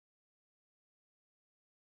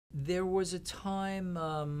There was a time,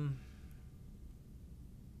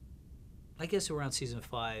 I guess around season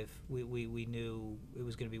 5, we knew it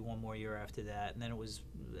was going to be one more year after that, and then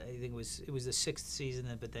I think it was the 6th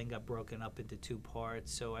season, but then got broken up into 2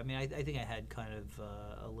 parts. So I mean, I think I had kind of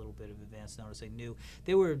a little bit of advance notice. I knew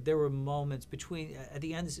there were moments between at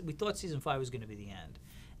the end. We thought season 5 was going to be the end,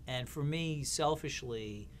 and for me,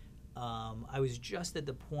 selfishly, I was just at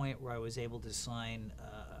the point where I was able to sign.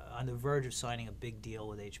 On the verge of signing a big deal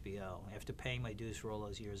with HBO. After paying my dues for all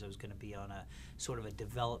those years, I was going to be on a sort of a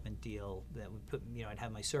development deal that would put, I'd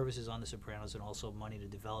have my services on The Sopranos and also money to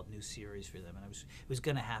develop new series for them. And it was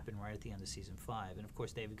going to happen right at the end of season 5. And of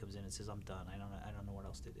course, David comes in and says, "I'm done. I don't know what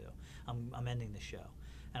else to do. I'm ending the show."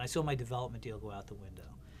 And I saw my development deal go out the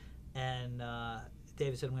window. And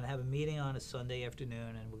David said, "I'm going to have a meeting on a Sunday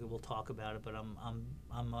afternoon, and we'll talk about it. But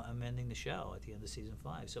I'm ending the show at the end of season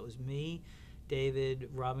 5." So it was me, David,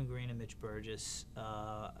 Robin Green, and Mitch Burgess,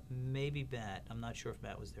 maybe Matt. I'm not sure if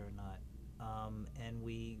Matt was there or not. And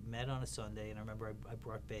we met on a Sunday, and I remember I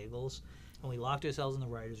brought bagels, and we locked ourselves in the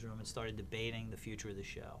writer's room and started debating the future of the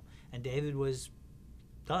show. And David was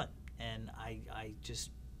done, and I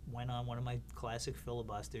just went on one of my classic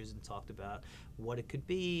filibusters and talked about what it could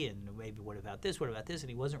be, and maybe what about this, and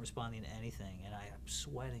he wasn't responding to anything, and I'm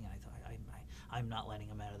sweating, and I thought, I'm not letting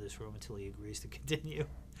him out of this room until he agrees to continue.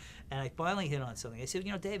 And I finally hit on something. I said,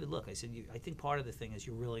 David, look, I said, I think part of the thing is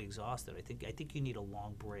you're really exhausted. I think you need a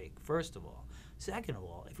long break, first of all. Second of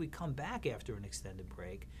all, if we come back after an extended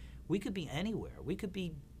break, we could be anywhere. We could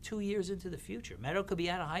be 2 years into the future. Meadow could be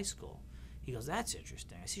out of high school. He goes, "That's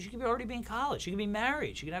interesting." I said, "She could already be in college. She could be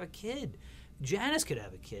married. She could have a kid. Janice could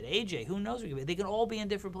have a kid. AJ, who knows? They can all be in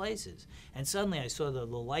different places." And suddenly I saw the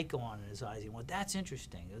light go on in his eyes. He went, "That's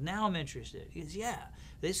interesting. Now I'm interested." He goes, "Yeah,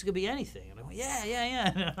 this could be anything." And I went, "Yeah, yeah,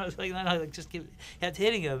 yeah." And I was like, just kept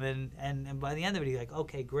hitting him. And by the end of it, he's like,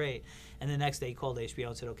 "Okay, great." And the next day he called HBO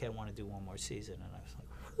and said, "Okay, I want to do one more season." And I was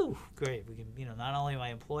like, "Whew, great. We can, not only am I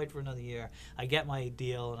employed for another year, I get my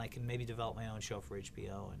deal, and I can maybe develop my own show for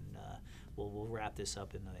HBO, and we'll wrap this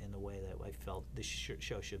up in the way that I felt this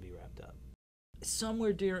show should be wrapped up."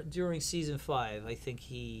 Somewhere during season 5, I think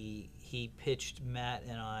he pitched Matt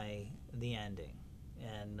and I the ending,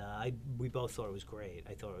 and we both thought it was great.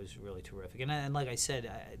 I thought it was really terrific, and like I said,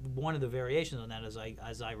 one of the variations on that,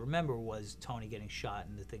 as I remember, was Tony getting shot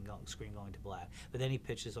and the screen going to black. But then he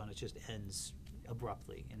pitches on it just ends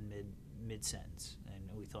abruptly in mid sentence, and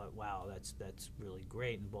we thought, wow, that's really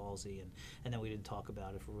great and ballsy, and then we didn't talk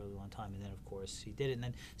about it for a really long time, and then of course he did it, and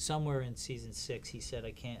then somewhere in season 6 he said,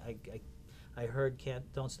 I heard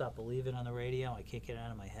 "Don't Stop Believing" on the radio. I can't get it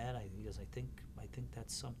out of my head. He goes, I think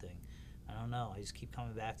that's something. I don't know. I just keep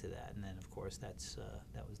coming back to that. And then, of course, that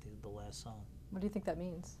was the last song. What do you think that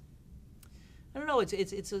means? I don't know.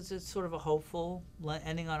 It's sort of a hopeful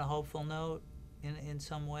ending on a hopeful note in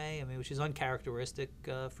some way. I mean, which is uncharacteristic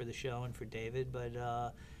for the show and for David,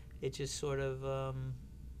 but it just sort of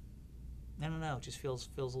I don't know. It just feels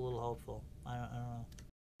a little hopeful. I don't know.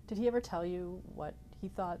 Did he ever tell you what he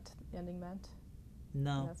thought the ending meant?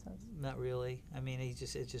 No, not really. I mean, it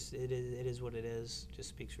is what it is. Just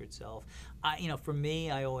speaks for itself. For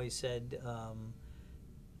me, I always said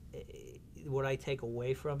what I take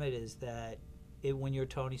away from it is that when you're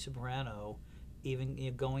Tony Soprano, even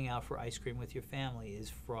going out for ice cream with your family is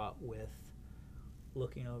fraught with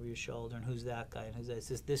looking over your shoulder and who's that guy and who's that.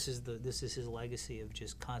 This is his legacy of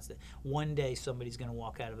just constant. One day somebody's going to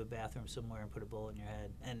walk out of a bathroom somewhere and put a bullet in your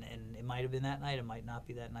head, and it might have been that night, it might not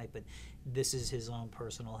be that night, but this is his own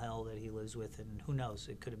personal hell that he lives with, and who knows,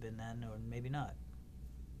 it could have been then or maybe not.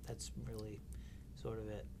 That's really sort of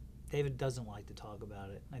it. David doesn't like to talk about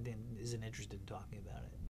it. I think isn't interested in talking about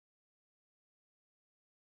it.